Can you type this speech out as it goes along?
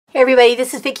Everybody,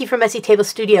 this is Vicki from Messy Table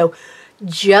Studio.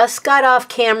 Just got off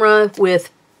camera with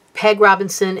Peg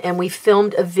Robinson and we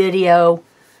filmed a video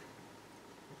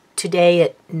today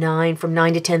at 9, from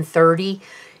 9 to 10:30,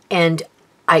 and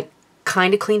I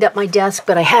kind of cleaned up my desk,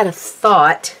 but I had a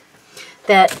thought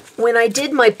that when I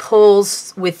did my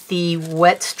pulls with the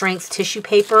wet strength tissue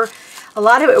paper, a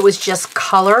lot of it was just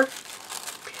color.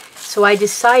 So I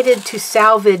decided to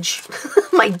salvage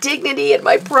my dignity and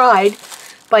my pride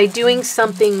by doing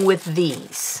something with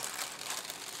these.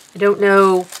 I don't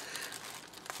know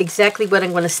exactly what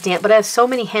I'm going to stamp, but I have so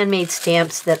many handmade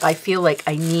stamps that I feel like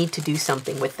I need to do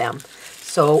something with them.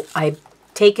 So I've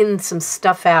taken some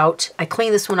stuff out. I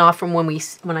cleaned this one off from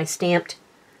when I stamped.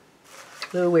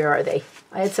 Oh, where are they?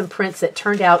 I had some prints that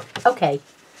turned out okay.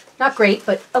 Not great,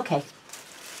 but okay.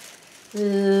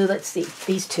 Let's see,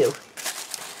 these two.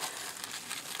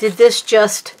 Did this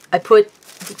just, I put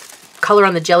color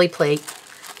on the jelly plate,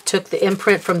 took the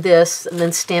imprint from this, and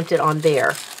then stamped it on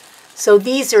there. So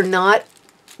these are not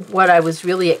what I was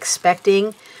really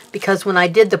expecting, because when I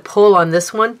did the pull on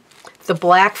this one, the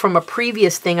black from a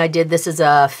previous thing I did, this is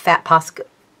a fat Posca,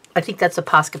 I think that's a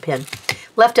Posca pen,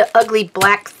 left an ugly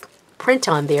black print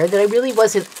on there that I really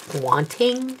wasn't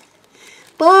wanting,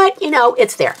 but you know,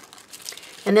 it's there.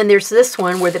 And then there's this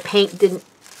one where the paint didn't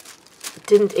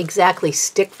exactly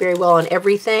stick very well on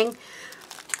everything,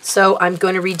 so I'm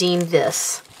going to redeem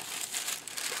this.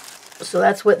 So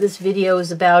that's what this video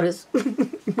is about, is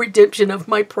redemption of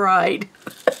my pride.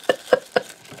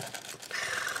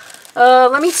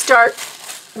 Let me start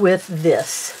with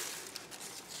this.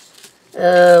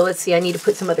 Let's see, I need to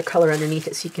put some other color underneath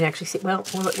it so you can actually see. Well,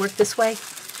 will it work this way?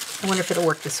 I wonder if it'll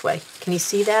work this way. Can you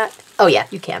see that? Oh yeah,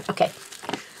 you can. Okay.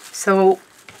 So,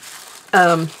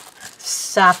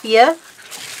 Safia,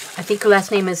 I think her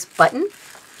last name is Button,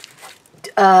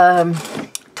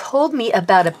 told me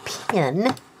about a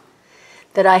pen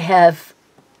that I have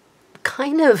I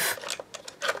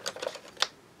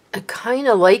kind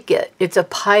of like it. It's a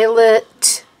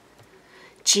Pilot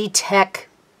G-Tech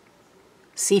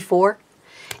C4,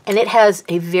 and it has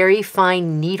a very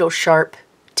fine needle sharp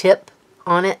tip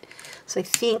on it. So I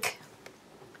think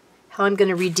how I'm going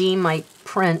to redeem my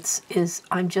prints is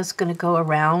I'm just going to go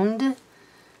around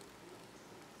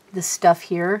this stuff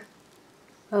here.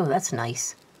 Oh, that's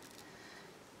nice.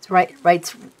 It's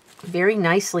writes very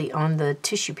nicely on the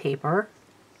tissue paper.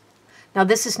 Now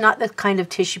this is not the kind of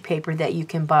tissue paper that you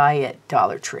can buy at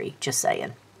Dollar Tree, just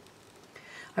saying.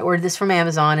 I ordered this from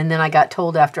Amazon, and then I got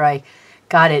told after I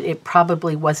got it, it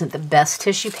probably wasn't the best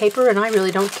tissue paper, and I really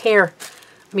don't care.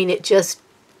 I mean, it just,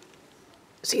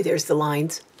 see, there's the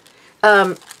lines.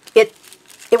 It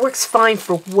works fine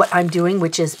for what I'm doing,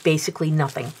 which is basically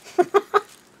nothing.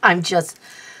 I'm just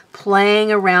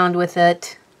playing around with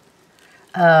it.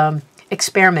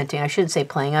 Experimenting. I shouldn't say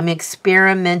playing. I'm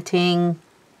experimenting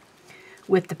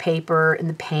with the paper and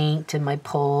the paint and my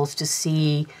pulls to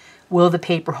see, will the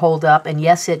paper hold up? And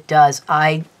yes, it does.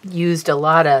 I used a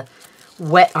lot of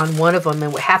wet on one of them,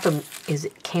 and what happened is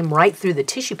it came right through the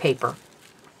tissue paper.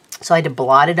 So I had to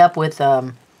blot it up with,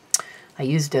 I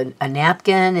used a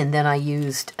napkin, and then I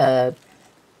used a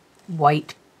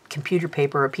white computer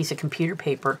paper, a piece of computer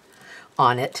paper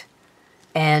on it,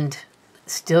 and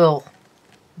still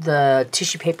the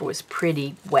tissue paper was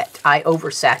pretty wet. I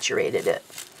oversaturated it.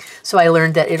 So I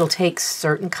learned that it'll take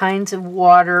certain kinds of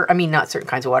water, I mean not certain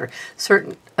kinds of water,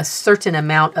 a certain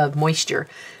amount of moisture,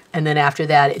 and then after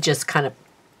that it just kind of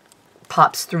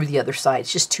pops through the other side.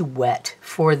 It's just too wet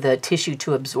for the tissue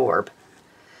to absorb.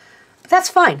 But that's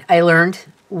fine. I learned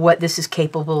what this is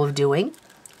capable of doing,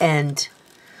 and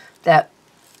that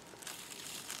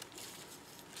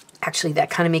actually that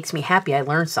kind of makes me happy. I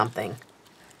learned something.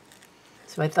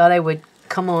 So I thought I would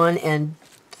come on and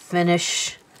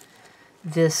finish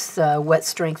this wet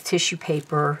strength tissue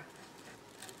paper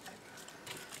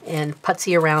and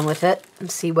putsy around with it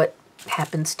and see what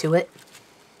happens to it,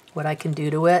 what I can do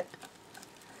to it.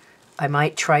 I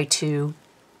might try to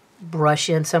brush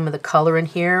in some of the color in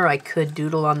here. I could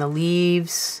doodle on the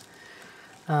leaves.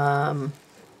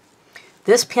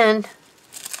 This pen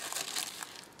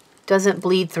doesn't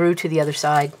bleed through to the other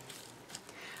side.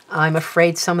 I'm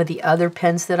afraid some of the other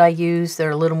pens that I use that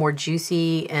are a little more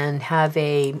juicy and have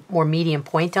a more medium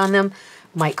point on them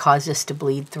might cause this to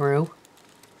bleed through.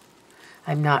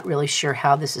 I'm not really sure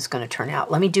how this is going to turn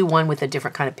out. Let me do one with a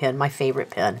different kind of pen, my favorite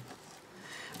pen.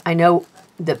 I know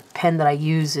the pen that I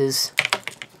use is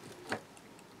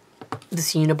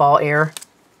this Uniball Air.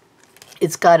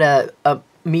 It's got a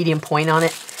medium point on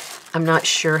it. I'm not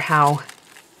sure how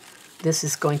this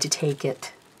is going to take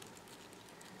it.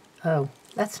 Oh,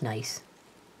 that's nice.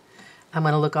 I'm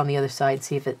going to look on the other side,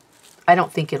 see if it... I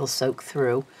don't think it'll soak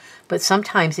through. But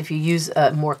sometimes if you use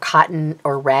a more cotton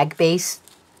or rag-based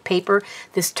paper,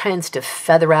 this tends to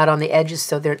feather out on the edges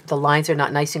so the lines are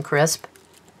not nice and crisp.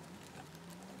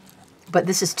 But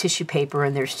this is tissue paper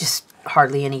and there's just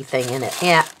hardly anything in it.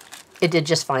 Yeah, it did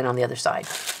just fine on the other side.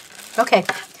 Okay,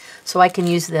 so I can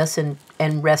use this and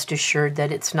rest assured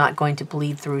that it's not going to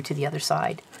bleed through to the other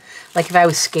side. Like if I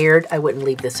was scared, I wouldn't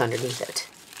leave this underneath it.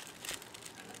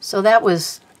 So that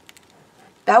was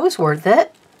worth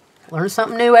it. Learn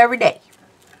something new every day.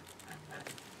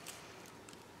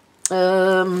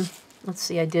 Let's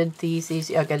see, I did these.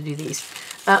 I got to do these.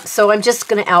 So I'm just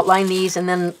going to outline these and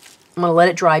then I'm going to let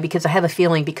it dry because I have a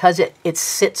feeling because it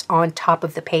sits on top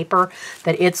of the paper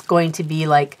that it's going to be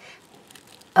like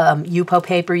Yupo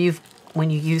paper. When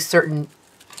you use certain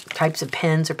types of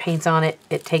pens or paints on it,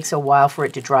 it takes a while for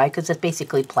it to dry because it's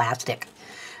basically plastic.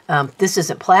 This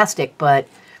isn't plastic, but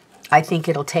I think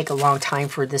it'll take a long time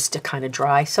for this to kind of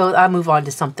dry. So I'll move on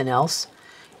to something else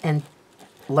and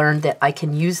learn that I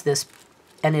can use this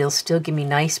and it'll still give me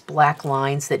nice black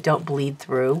lines that don't bleed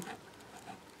through,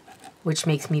 which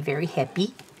makes me very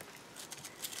happy.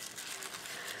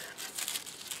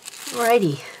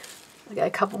 Alrighty, I got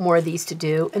a couple more of these to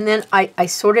do. And then I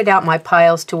sorted out my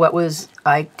piles to what was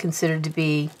I considered to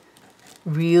be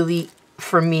really,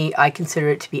 for me, I consider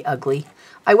it to be ugly.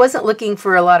 I wasn't looking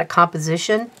for a lot of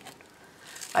composition.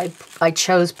 I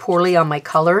chose poorly on my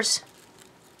colors.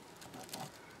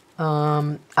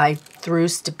 I threw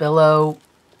Stabilo,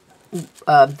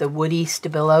 the woody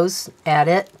Stabilos at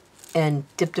it and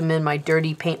dipped them in my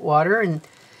dirty paint water, and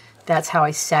that's how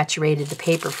I saturated the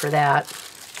paper for that,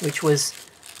 which was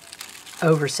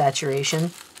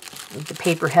oversaturation. The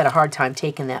paper had a hard time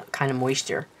taking that kind of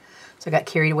moisture, so I got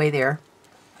carried away there.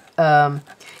 And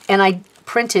I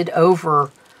printed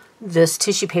over this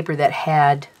tissue paper that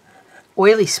had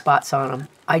oily spots on them.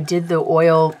 I did the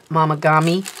oil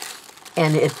mamagami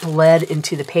and it bled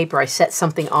into the paper. I set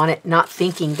something on it not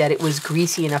thinking that it was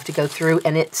greasy enough to go through,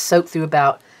 and it soaked through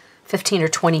about 15 or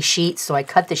 20 sheets, so I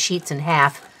cut the sheets in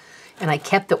half and I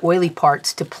kept the oily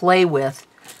parts to play with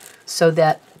so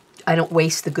that I don't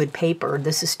waste the good paper.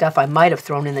 This is stuff I might have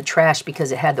thrown in the trash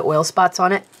because it had the oil spots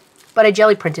on it, but I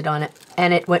jelly printed on it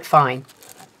and it went fine.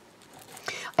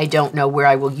 I don't know where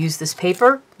I will use this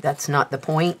paper. That's not the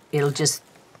point. It'll just,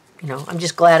 you know, I'm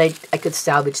just glad I could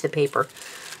salvage the paper.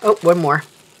 Oh, one more.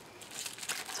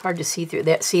 It's hard to see through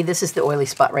that. See, this is the oily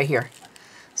spot right here.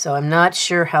 So I'm not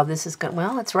sure how this is going.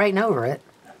 Well, it's writing over it.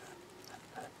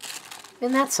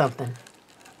 Isn't that something?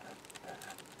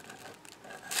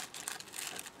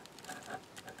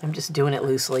 I'm just doing it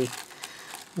loosely.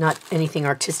 Not anything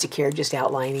artistic here, just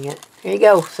outlining it. There you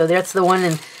go. So that's the one,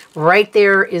 and right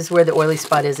there is where the oily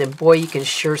spot is, and boy, you can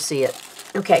sure see it.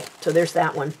 Okay, so there's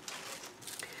that one.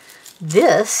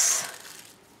 This,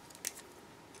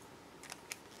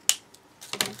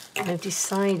 I've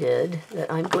decided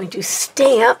that I'm going to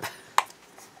stamp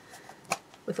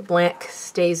with a blank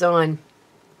StazOn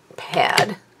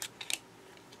pad.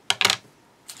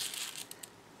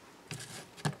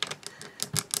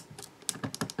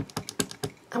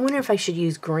 I wonder if I should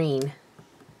use green.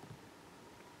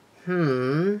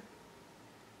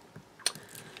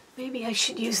 Maybe I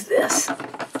should use this.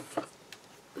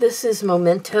 This is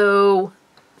Memento.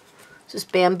 This is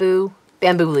bamboo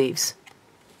leaves.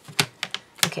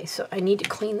 Okay, so I need to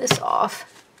clean this off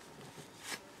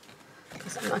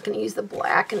because I'm not going to use the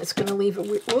black, and it's going to leave a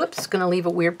weird, whoops, it's going to leave a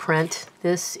weird print.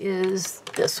 This is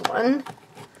this one.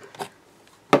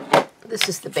 This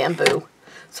is the bamboo.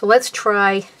 So let's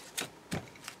try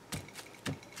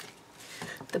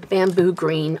the bamboo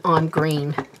green on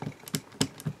green.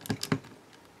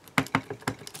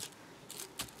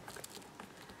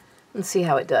 And see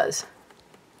how it does.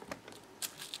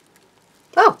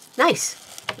 Oh, nice.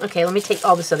 Okay, let me take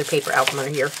all this other paper out from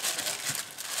under here.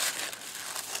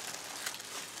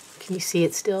 Can you see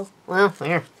it still? Well,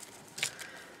 there.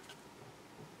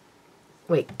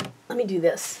 Wait, let me do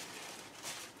this.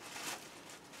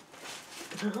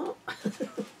 Oh.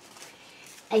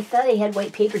 I thought I had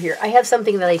white paper here. I have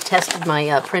something that I tested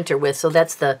my printer with, so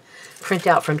that's the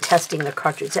printout from testing the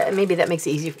cartridge. Maybe that makes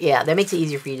it easier. Yeah, that makes it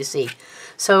easier for you to see.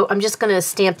 So I'm just going to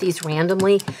stamp these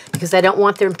randomly because I don't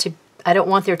want there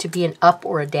to be an up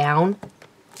or a down.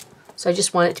 So I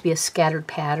just want it to be a scattered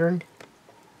pattern.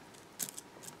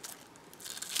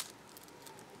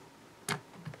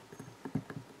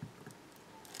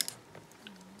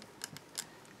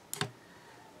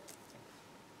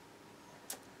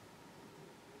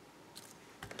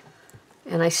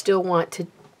 And I still want to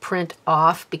print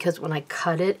off because when I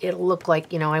cut it, it'll look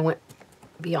like, you know, I went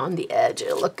beyond the edge.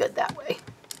 It'll look good that way.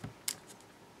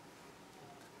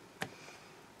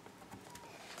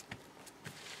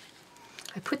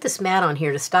 I put this mat on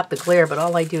here to stop the glare, but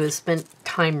all I do is spend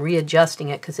time readjusting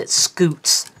it because it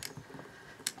scoots.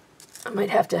 I might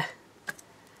have to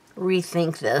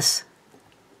rethink this.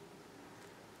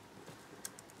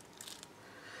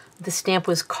 The stamp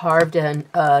was carved in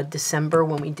December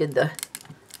when we did the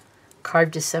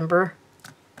carved December.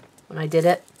 When I did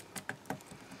it,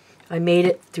 I made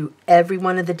it through every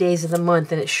one of the days of the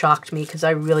month, and it shocked me because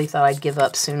I really thought I'd give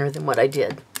up sooner than what I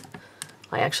did.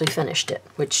 I actually finished it,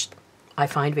 which I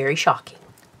find very shocking.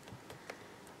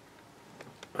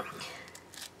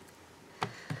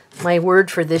 My word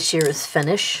for this year is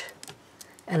finish,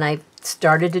 and I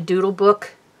started a doodle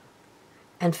book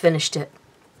and finished it.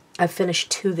 I've finished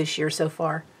 2 this year so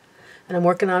far, and I'm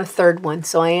working on a 3rd one,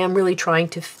 so I am really trying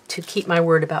to keep my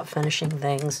word about finishing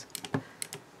things.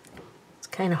 It's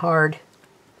kind of hard.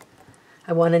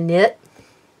 I want to knit.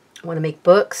 I want to make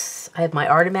books. I have my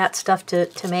Artemat stuff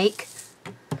to make,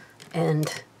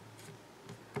 and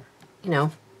you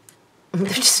know,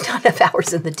 there's just not enough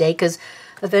hours in the day because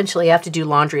eventually I have to do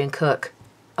laundry and cook.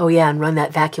 Oh yeah, and run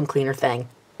that vacuum cleaner thing.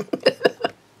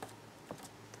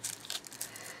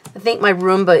 I think my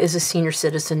Roomba is a senior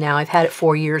citizen now. I've had it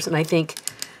 4 years, and I think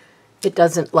it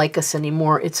doesn't like us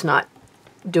anymore. It's not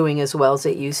doing as well as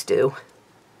it used to.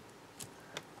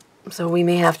 So we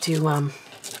may have to,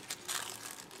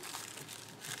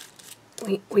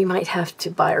 we might have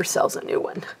to buy ourselves a new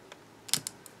one.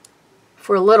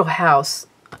 For a little house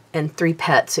and 3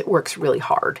 pets, it works really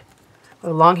hard.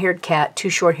 A long-haired cat,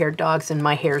 2 short-haired dogs, and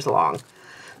my hair's long.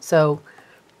 So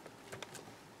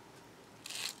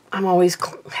I'm always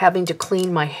having to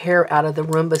clean my hair out of the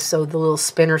Roomba so the little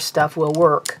spinner stuff will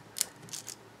work.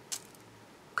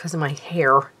 Because of my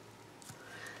hair.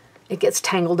 It gets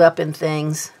tangled up in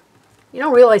things. You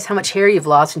don't realize how much hair you've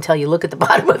lost until you look at the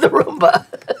bottom of the Roomba.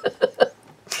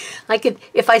 I could,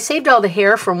 if I saved all the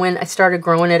hair from when I started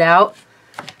growing it out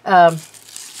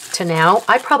to now,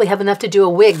 I probably have enough to do a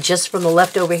wig just from the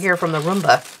leftover hair from the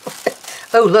Roomba.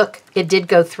 Oh, look, it did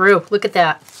go through. Look at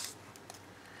that.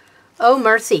 Oh,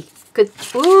 mercy. Good.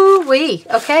 Ooh-wee.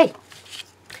 Okay.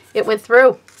 It went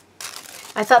through.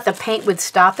 I thought the paint would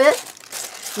stop it.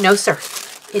 No, sir.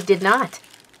 It did not.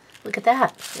 Look at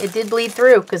that. It did bleed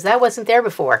through because that wasn't there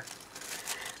before.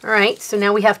 All right, so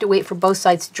now we have to wait for both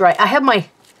sides to dry. I have my...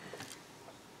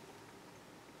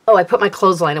 Oh, I put my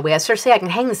clothesline away. I started to say I can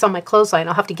hang this on my clothesline.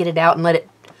 I'll have to get it out and let it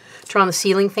turn on the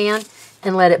ceiling fan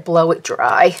and let it blow it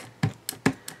dry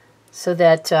so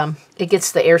that it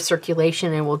gets the air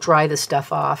circulation and will dry the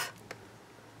stuff off.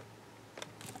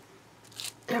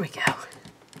 There we go.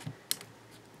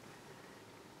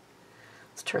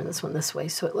 Let's turn this one this way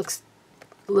so it looks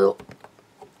a little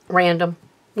random,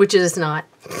 which it is not.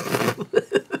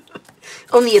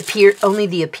 only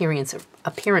the appearance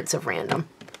of random.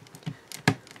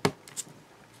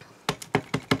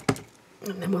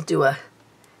 And then we'll do a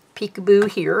peekaboo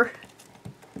here.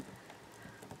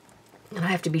 And I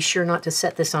have to be sure not to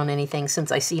set this on anything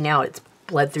since I see now it's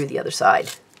bled through the other side.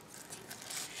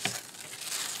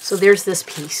 So there's this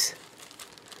piece.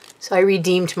 So I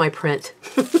redeemed my print.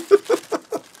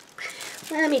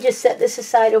 Let me just set this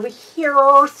aside over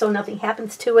here so nothing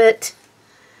happens to it.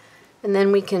 And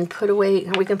then we can put away,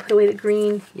 the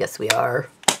green. Yes, we are.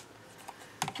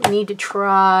 We need to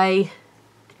try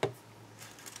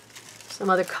some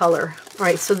other color. All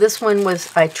right, so this one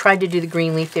was, I tried to do the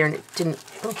green leaf there and it didn't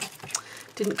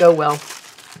go well.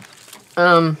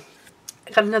 I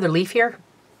got another leaf here.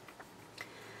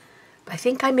 I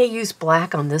think I may use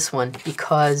black on this one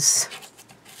because,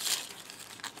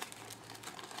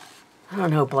 I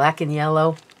don't know, black and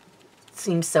yellow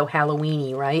seems so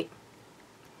Halloween-y, right?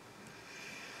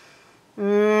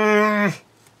 Well,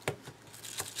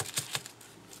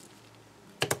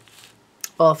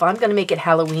 if I'm going to make it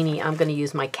Halloween-y, I'm going to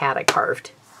use my cat I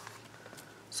carved.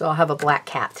 So I'll have a black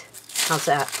cat. How's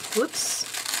that? Whoops.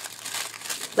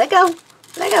 Let go.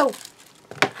 Let go.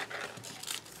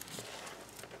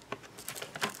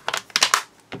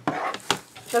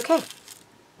 Okay.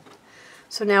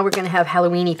 So now we're going to have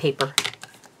Halloween-y paper.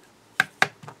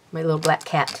 My little black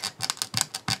cat.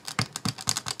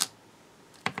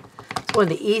 It's one of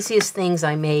the easiest things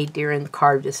I made during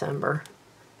Carve December.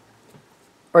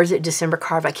 Or is it December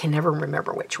Carve? I can never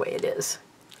remember which way it is.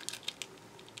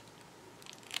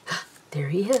 There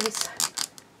he is.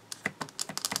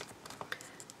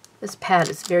 This pad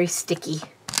is very sticky.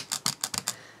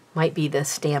 Might be the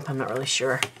stamp, I'm not really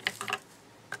sure.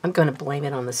 I'm going to blame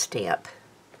it on the stamp.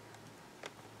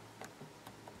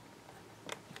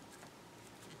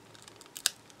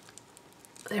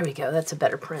 There we go, that's a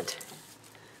better print.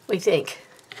 What do you think?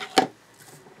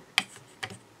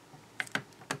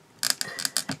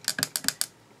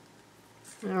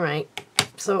 All right,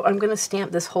 so I'm going to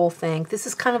stamp this whole thing. This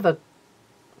is kind of a,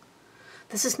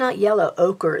 this is not yellow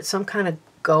ochre, it's some kind of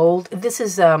gold. This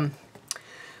is Art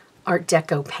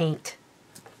Deco paint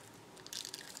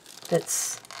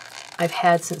that's I've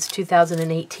had since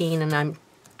 2018, and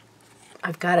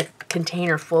I've got a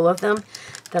container full of them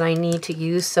that I need to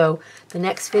use. So the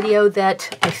next video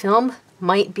that I film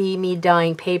might be me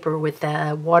dyeing paper with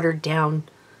watered down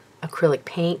acrylic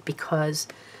paint because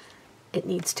it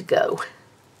needs to go.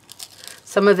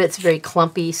 Some of it's very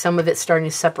clumpy, some of it's starting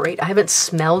to separate. I haven't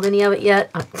smelled any of it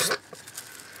yet.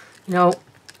 You know,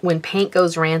 when paint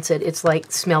goes rancid, it's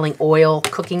like smelling oil,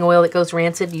 cooking oil that goes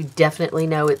rancid. You definitely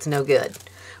know it's no good.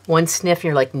 One sniff,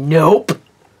 you're like, nope.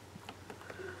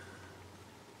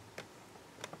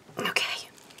 Okay.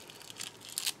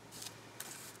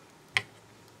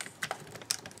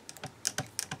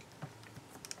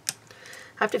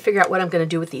 I have to figure out what I'm going to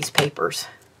do with these papers.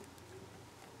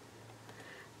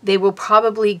 They will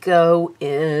probably go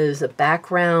as a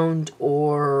background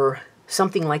or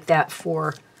something like that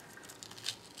for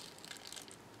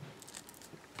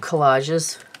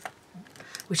collages,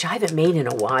 which I haven't made in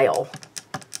a while.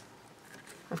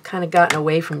 I've kind of gotten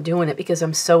away from doing it because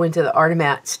I'm so into the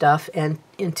Artemat stuff and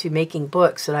into making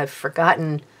books that I've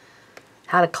forgotten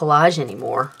how to collage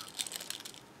anymore.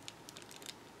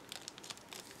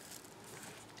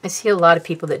 I see a lot of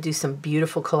people that do some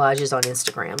beautiful collages on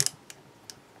Instagram.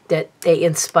 That they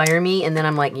inspire me, and then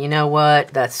I'm like, you know what?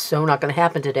 That's so not going to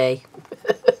happen today.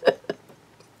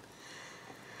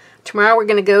 Tomorrow we're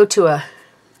going to go to a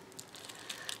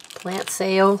plant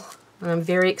sale, and I'm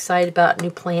very excited about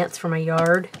new plants for my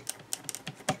yard.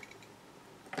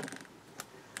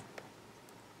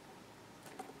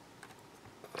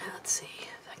 Let's see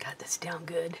if I got this down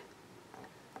good.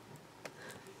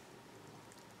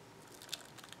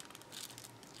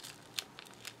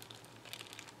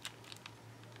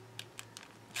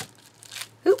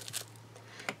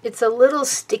 It's a little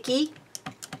sticky.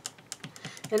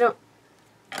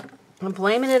 I'm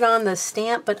blaming it on the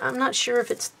stamp, but I'm not sure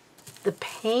if it's the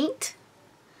paint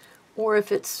or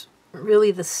if it's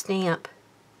really the stamp.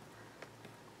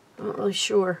 I'm not really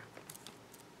sure.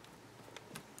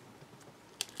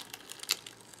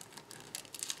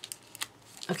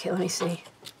 Okay, let me see.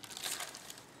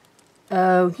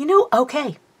 Oh, you know,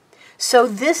 okay. So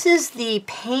this is the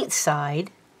paint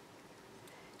side.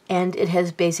 And it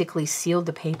has basically sealed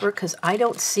the paper because I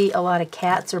don't see a lot of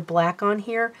cats or black on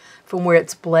here from where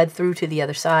it's bled through to the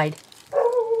other side.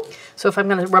 So if I'm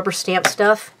going to rubber stamp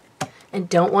stuff and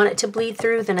don't want it to bleed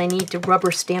through, then I need to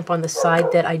rubber stamp on the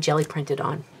side that I jelly printed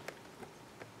on.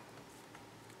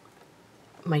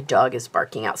 My dog is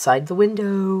barking outside the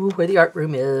window where the art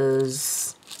room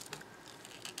is.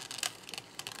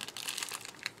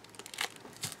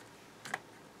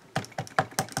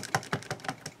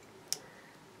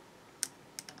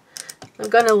 I'm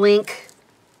going to link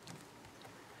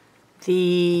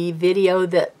the video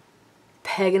that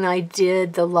Peg and I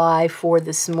did, the live for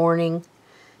this morning,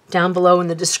 down below in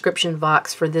the description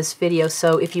box for this video.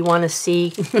 So if you want to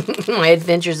see my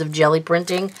adventures of jelly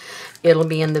printing, it'll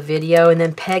be in the video. And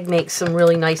then Peg makes some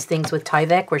really nice things with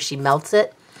Tyvek where she melts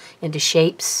it into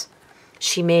shapes.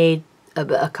 She made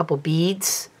a couple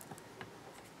beads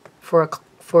for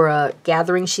a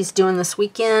gathering she's doing this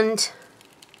weekend.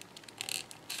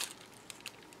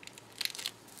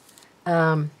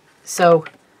 So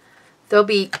there'll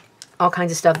be all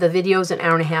kinds of stuff. The video's an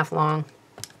hour and a half long.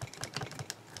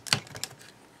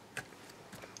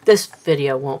 This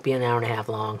video won't be an hour and a half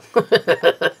long.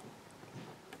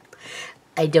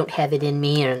 I don't have it in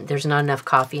me, and there's not enough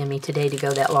coffee in me today to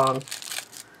go that long.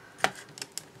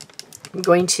 I'm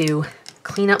going to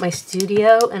clean up my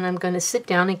studio, and I'm going to sit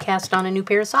down and cast on a new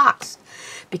pair of socks.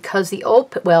 Because the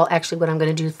old, well, actually what I'm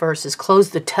going to do first is close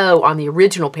the toe on the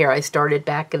original pair I started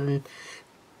back in the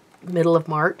middle of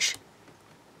March.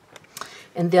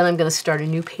 And then I'm going to start a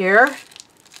new pair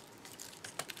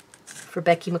for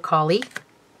Becky McCauley.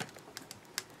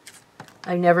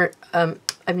 I've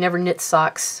never knit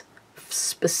socks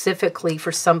specifically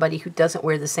for somebody who doesn't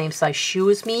wear the same size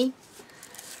shoe as me,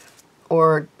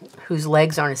 or whose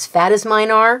legs aren't as fat as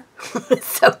mine are.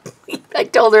 So I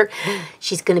told her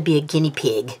she's going to be a guinea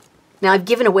pig. Now, I've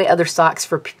given away other socks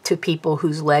to people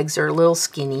whose legs are a little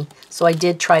skinny, so I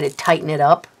did try to tighten it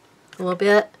up a little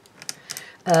bit.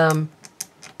 I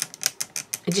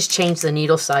just changed the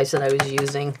needle size that I was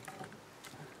using.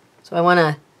 So I want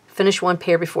to finish one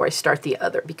pair before I start the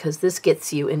other, because this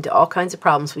gets you into all kinds of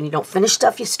problems when you don't finish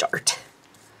stuff you start.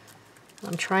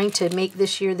 I'm trying to make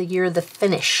this year the year of the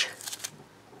finish.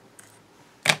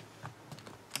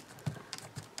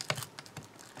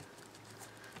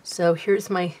 So here's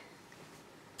my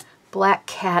Black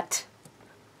Cat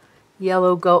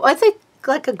yellow gold. I think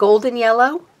like a golden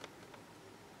yellow.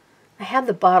 I have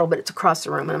the bottle, but it's across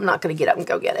the room, and I'm not going to get up and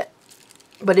go get it.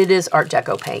 But it is Art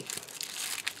Deco paint.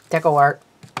 Deco art.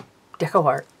 Deco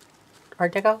art.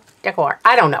 Art Deco? Deco art.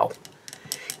 I don't know.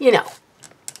 You know.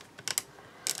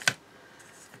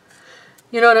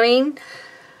 You know what I mean?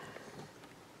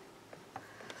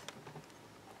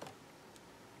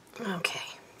 Okay.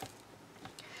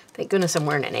 Thank goodness I'm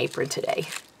wearing an apron today.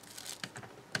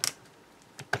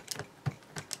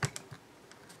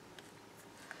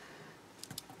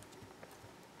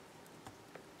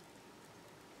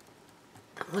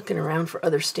 I'm looking around for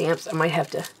other stamps. I might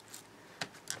have to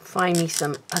find me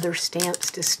some other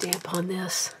stamps to stamp on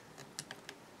this.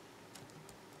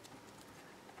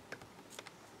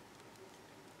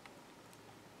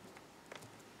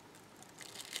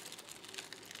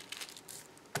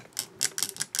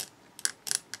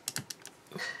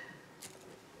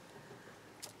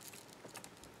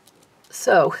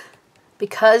 So,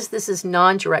 because this is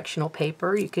non-directional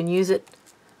paper, you can use it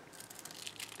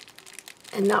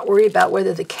and not worry about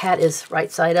whether the cat is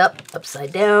right side up,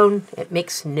 upside down. It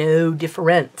makes no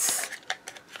difference.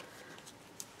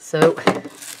 So,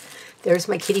 there's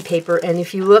my kitty paper, and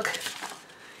if you look,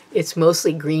 it's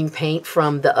mostly green paint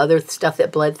from the other stuff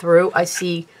that bled through. I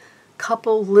see a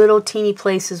couple little teeny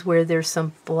places where there's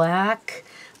some black,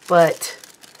 but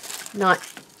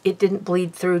it didn't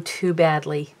bleed through too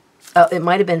badly. It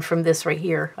might have been from this right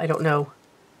here. I don't know.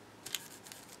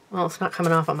 Well, it's not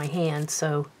coming off on my hand,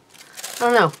 so I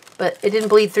don't know. But it didn't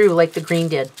bleed through like the green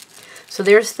did. So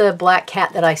there's the Black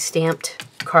Cat that I stamped,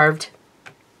 carved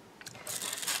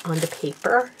onto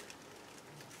paper.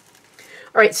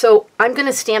 All right, so I'm going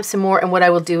to stamp some more, and what I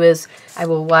will do is I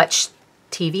will watch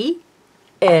TV,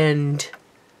 and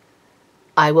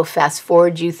I will fast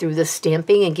forward you through the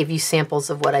stamping and give you samples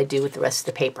of what I do with the rest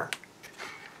of the paper.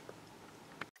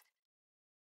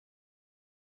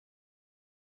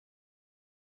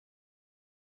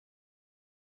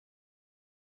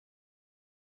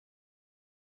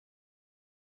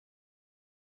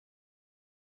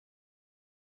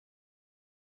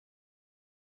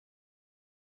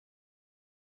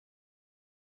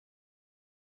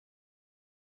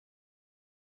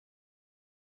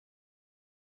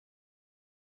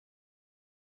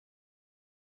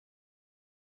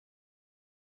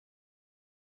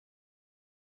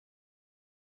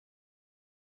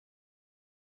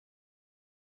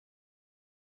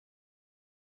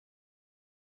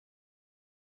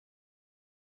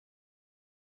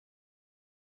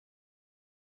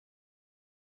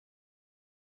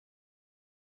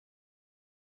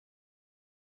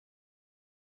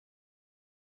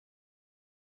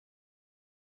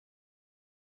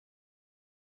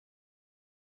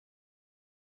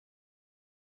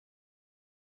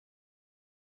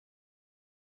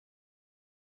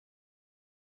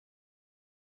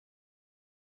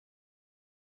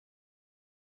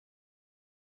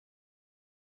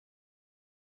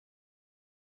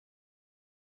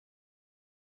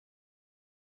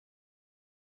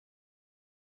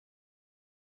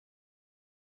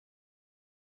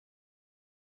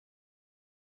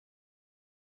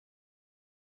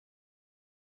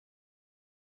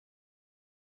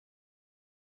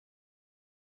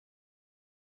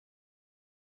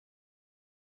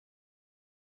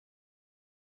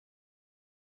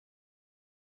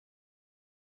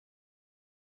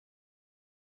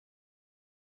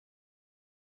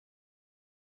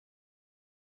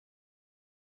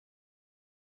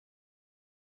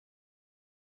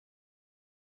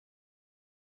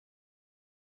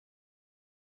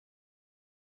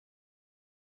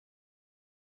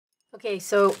 Okay,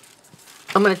 so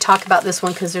I'm going to talk about this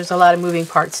one because there's a lot of moving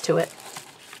parts to it.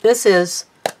 This is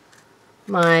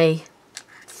my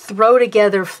throw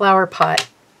together flower pot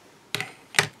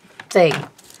thing.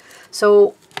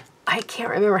 So I can't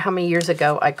remember how many years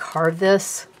ago I carved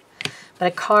this, but I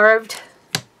carved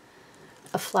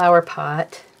a flower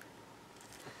pot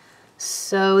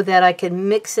so that I could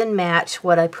mix and match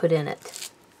what I put in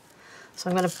it. So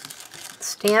I'm going to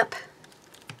stamp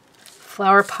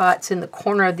flower pots in the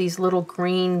corner of these little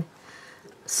green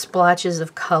splotches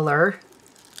of color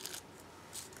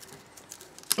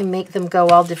and make them go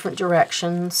all different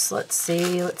directions. Let's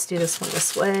see, let's do this one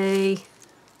this way.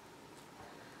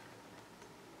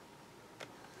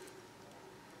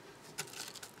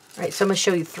 All right, so I'm going to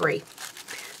show you three.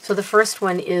 So the first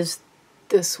one is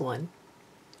this one.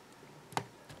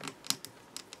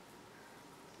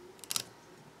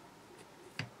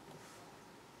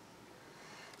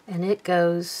 And it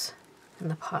goes in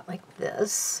the pot like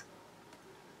this.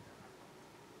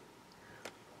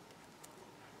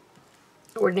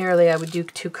 Ordinarily I would do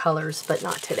 2 colors, but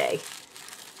not today.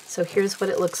 So here's what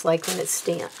it looks like when it's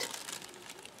stamped.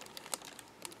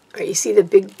 All right, you see the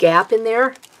big gap in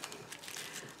there?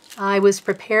 I was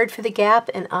prepared for the gap,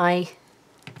 and I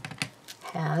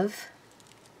have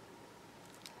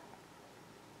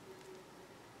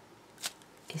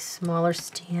a smaller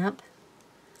stamp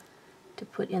to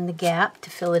put in the gap to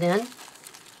fill it in.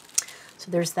 So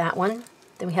there's that one.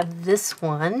 Then we have this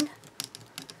one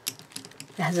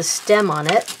that has a stem on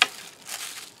it.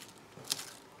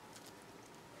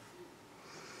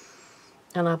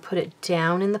 And I'll put it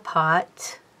down in the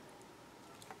pot.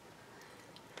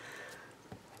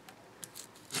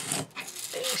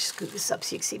 Scoot this up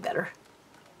so you can see better.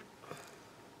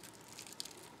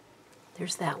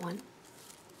 There's that one.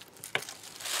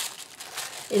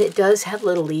 And it does have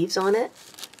little leaves on it,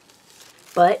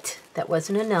 but that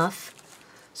wasn't enough.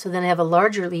 So then I have a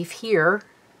larger leaf here.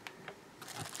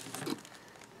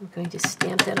 I'm going to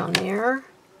stamp that on there.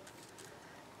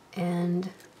 And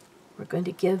we're going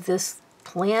to give this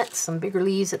plant some bigger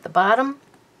leaves at the bottom.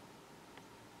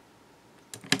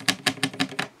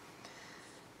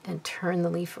 And turn the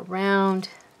leaf around.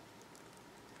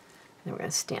 And then we're going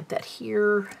to stamp that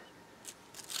here.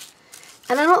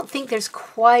 And I don't think there's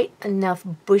quite enough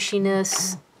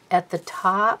bushiness at the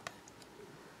top.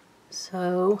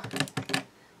 So I'm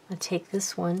going to take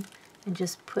this one and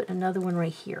just put another one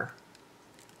right here.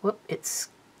 Whoop, it's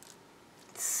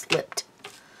slipped.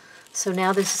 So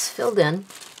now this is filled in,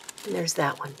 and there's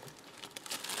that one.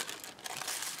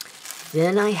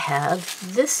 Then I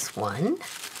have this one.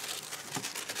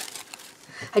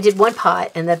 I did one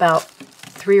pot and about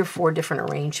 3 or 4 different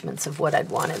arrangements of what I'd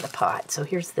want in the pot. So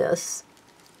here's this.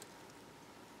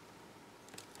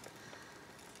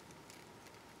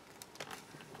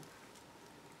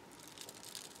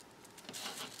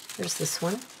 There's this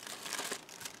one.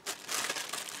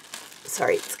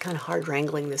 Sorry, it's kind of hard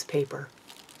wrangling this paper.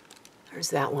 There's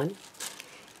that one.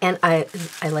 And I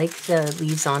like the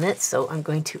leaves on it, so I'm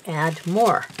going to add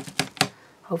more.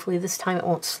 Hopefully this time it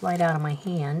won't slide out of my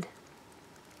hand.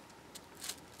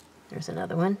 There's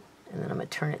another one. And then I'm going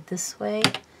to turn it this way.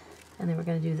 And then we're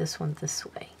going to do this one this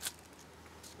way.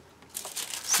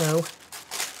 So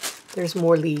there's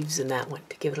more leaves in that one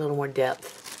to give it a little more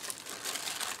depth.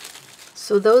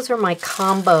 So those are my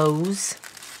combos.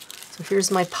 So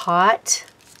here's my pot.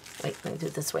 Wait, let me do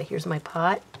it this way. Here's my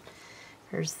pot.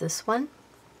 Here's this one.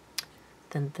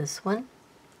 Then this one.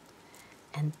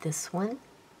 And this one.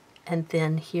 And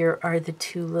then here are the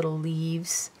 2 little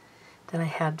leaves that I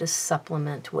have to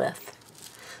supplement with.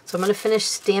 So I'm going to finish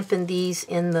stamping these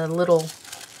in the little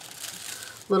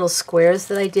squares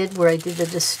that I did where I did the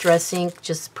Distress ink,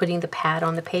 just putting the pad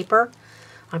on the paper.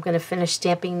 I'm going to finish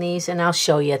stamping these, and I'll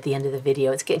show you at the end of the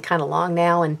video. It's getting kind of long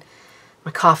now, and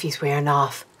my coffee's wearing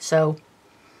off. So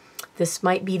this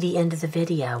might be the end of the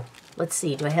video. Let's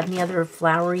see, do I have any other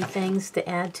flowery things to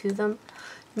add to them?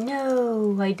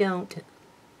 No, I don't.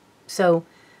 So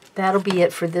that'll be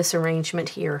it for this arrangement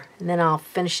here, and then I'll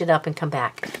finish it up and come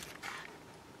back.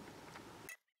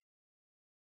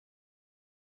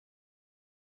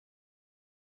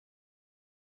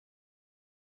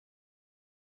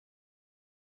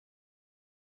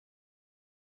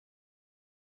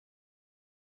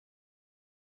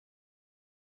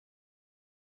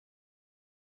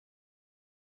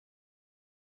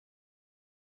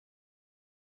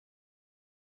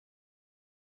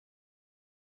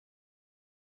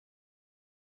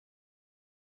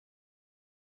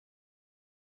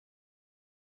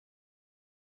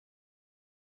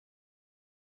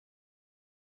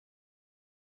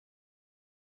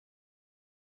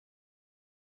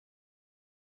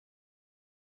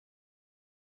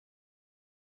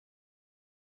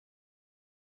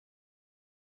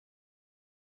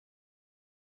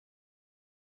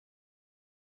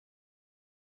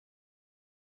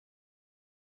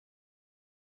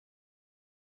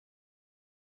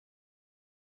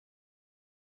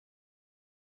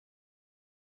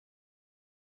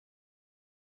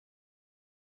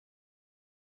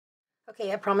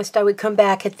 Okay, I promised I would come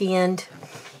back at the end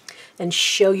and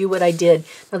show you what I did.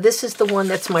 Now this is the one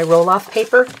that's my roll-off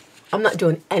paper. I'm not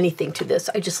doing anything to this.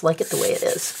 I just like it the way it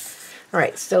is. All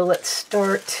right, so let's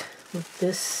start with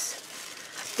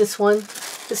this one.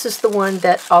 This is the one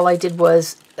that all I did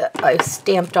was I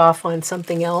stamped off on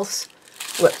something else.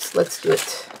 Whoops, let's do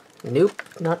it. Nope,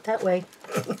 not that way.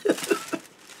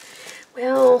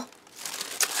 Well,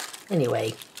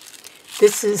 anyway,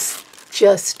 this is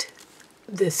just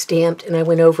the stamped, and I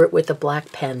went over it with a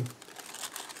black pen,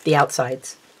 the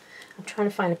outsides. I'm trying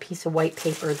to find a piece of white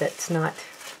paper that's not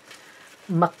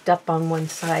mucked up on one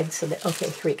side so that, okay,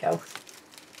 here we go.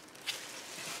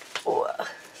 Oh,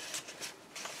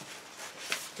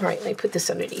 All right, let me put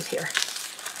this underneath here.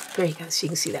 There you go, so you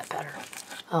can see that better.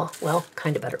 Oh, well,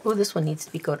 kind of better. Oh, this one needs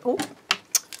to be good. Oh,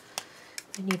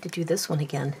 I need to do this one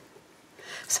again.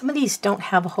 Some of these don't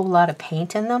have a whole lot of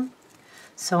paint in them,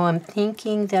 so I'm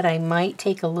thinking that I might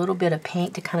take a little bit of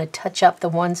paint to kind of touch up the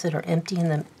ones that are empty in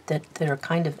them, that are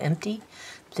kind of empty,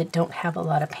 that don't have a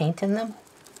lot of paint in them.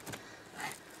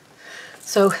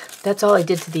 So that's all I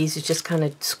did to these, is just kind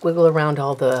of squiggle around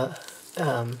all the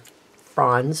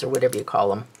fronds, or whatever you call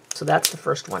them. So that's the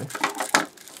first one.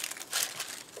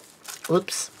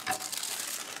 Oops.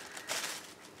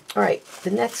 All right,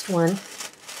 the next one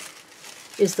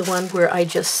is the one where I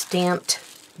just stamped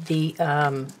the,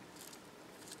 oh,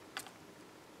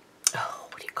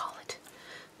 what do you call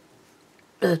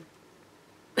it?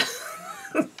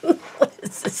 What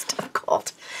is this stuff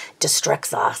called?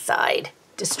 Distress oxide.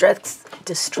 Distress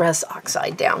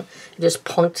oxide down. I just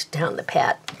plunked down the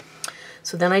pad.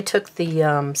 So then I took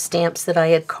the stamps that I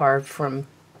had carved from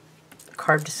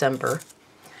Carved December,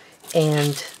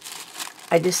 and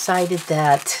I decided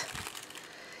that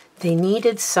they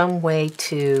needed some way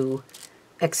to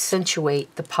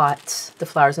accentuate the pots, the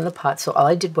flowers in the pot. So all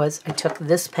I did was I took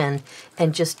this pen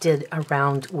and just did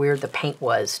around where the paint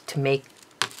was to make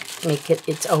it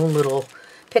its own little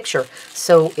picture.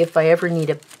 So if I ever need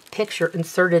a picture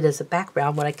inserted as a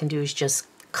background, what I can do is just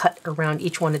cut around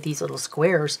each one of these little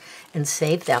squares and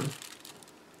save them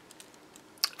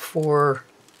for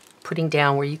putting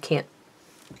down where you can't,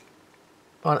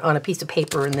 on a piece of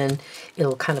paper, and then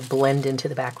it'll kind of blend into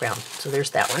the background. So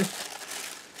there's that one.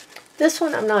 This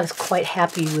one I'm not as quite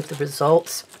happy with the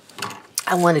results.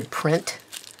 I wanted print,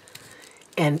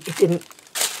 and it didn't,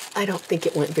 I don't think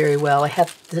it went very well. I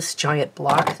have this giant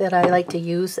block that I like to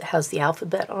use that has the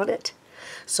alphabet on it.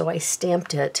 So I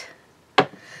stamped it,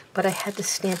 but I had to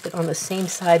stamp it on the same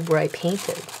side where I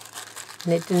painted.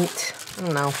 And it didn't, I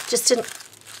don't know, just didn't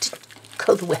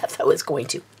go the way I thought it was going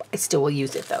to. I still will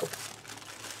use it though.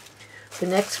 The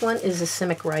next one is a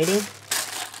Simic writing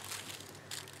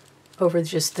over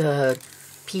just the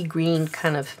pea green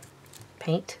kind of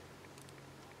paint.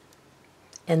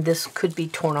 And this could be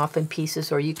torn off in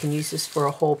pieces, or you can use this for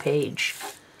a whole page.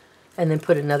 And then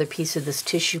put another piece of this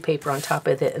tissue paper on top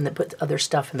of it, and then put other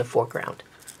stuff in the foreground.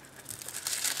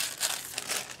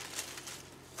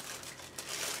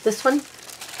 This one,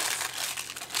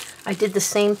 I did the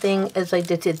same thing as I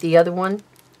did to the other one,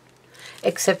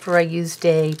 except for I used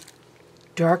a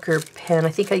darker pen. I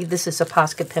think this is a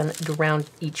Posca pen around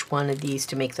each one of these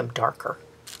to make them darker.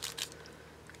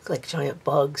 It's like giant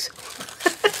bugs.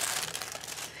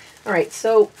 All right,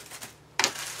 so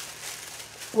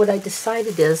what I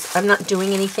decided is I'm not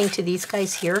doing anything to these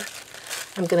guys here.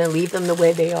 I'm going to leave them the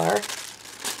way they are.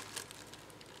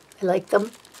 I like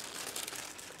them.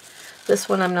 This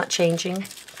one I'm not changing.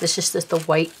 This is just the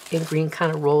white and green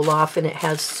kind of roll off, and it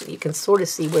has, you can sort of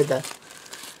see where the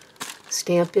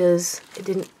stamp is. It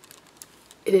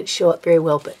didn't show up very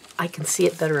well, but I can see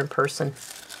it better in person.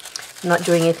 I'm not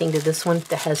doing anything to this one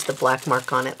that has the black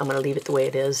mark on it. I'm going to leave it the way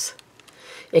it is.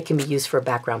 It can be used for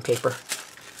background paper.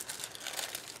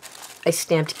 I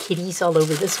stamped kitties all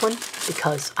over this one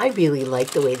because I really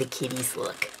like the way the kitties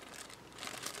look.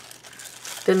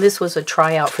 Then this was a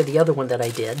tryout for the other one that I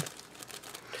did.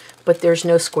 But there's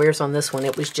no squares on this one.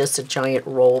 It was just a giant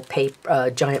roll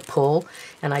paper, giant pull,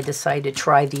 and I decided to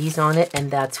try these on it, and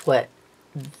that's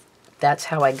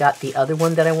how I got the other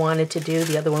one that I wanted to do,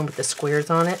 the other one with the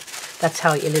squares on it. That's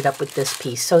how I ended up with this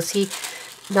piece. So see,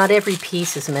 not every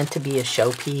piece is meant to be a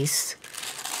showpiece.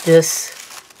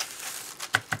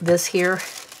 This here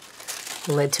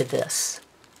led to this.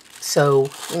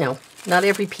 So, you know, not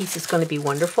every piece is going to be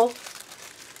wonderful,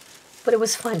 but it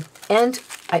was fun. And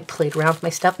I played around with my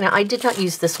stuff. Now, I did not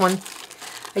use this one.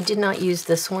 I did not use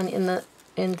this one in the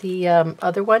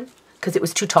other one because it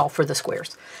was too tall for the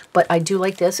squares. But I do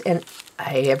like this, and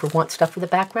I ever want stuff for the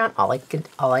background,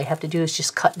 all I have to do is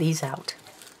just cut these out.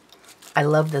 I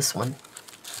love this one.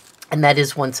 And that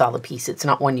is one solid piece. It's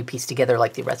not one you piece together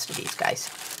like the rest of these guys.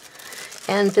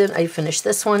 And then I finished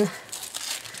this one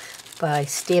by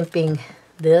stamping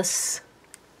this.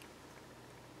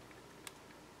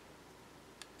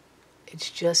 It's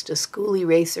just a school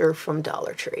eraser from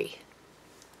Dollar Tree.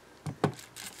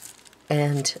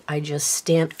 And I just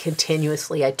stamped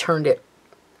continuously. I turned it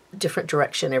a different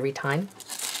direction every time.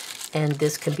 And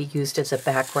this can be used as a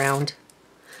background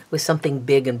with something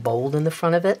big and bold in the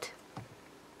front of it.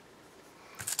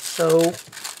 So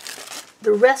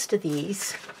the rest of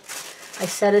these I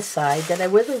set aside that I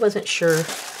really wasn't sure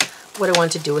what I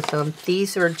wanted to do with them.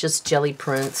 These are just jelly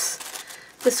prints.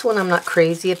 This one I'm not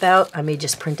crazy about. I may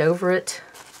just print over it.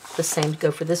 The same to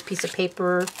go for this piece of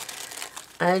paper.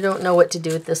 I don't know what to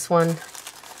do with this one.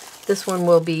 This one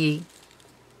will be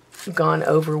gone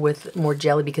over with more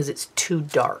jelly because it's too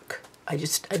dark. I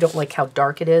don't like how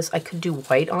dark it is. I could do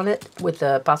white on it with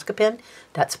a Posca pen.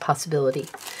 That's a possibility.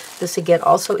 This again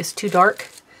also is too dark.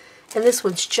 And this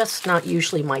one's just not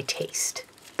usually my taste.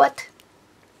 But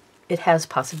it has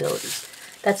possibilities.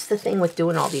 That's the thing with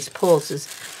doing all these pulls is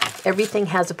everything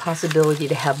has a possibility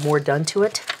to have more done to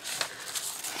it.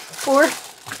 Or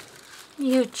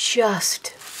you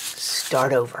just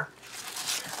start over.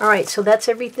 All right, so that's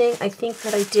everything I think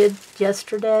that I did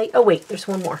yesterday. Oh wait, there's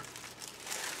one more.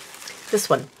 This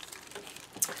one.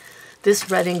 This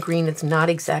red and green is not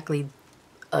exactly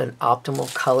an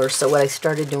optimal color. So what I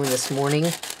started doing this morning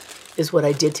is what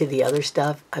I did to the other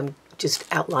stuff. I'm just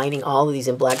outlining all of these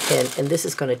in black pen, and this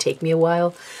is going to take me a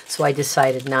while. So I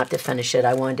decided not to finish it.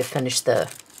 I wanted to finish the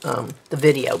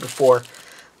video before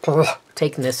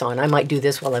taking this on. I might do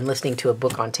this while I'm listening to a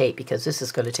book on tape because this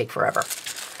is going to take forever.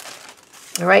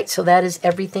 All right, so that is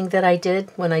everything that I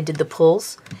did when I did the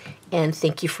pulls. And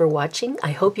thank you for watching.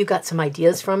 I hope you got some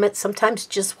ideas from it. Sometimes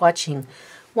just watching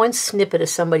one snippet of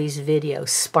somebody's video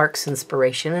sparks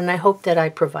inspiration, and I hope that I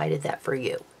provided that for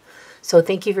you. So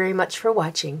thank you very much for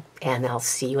watching, and I'll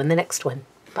see you in the next one.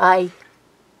 Bye.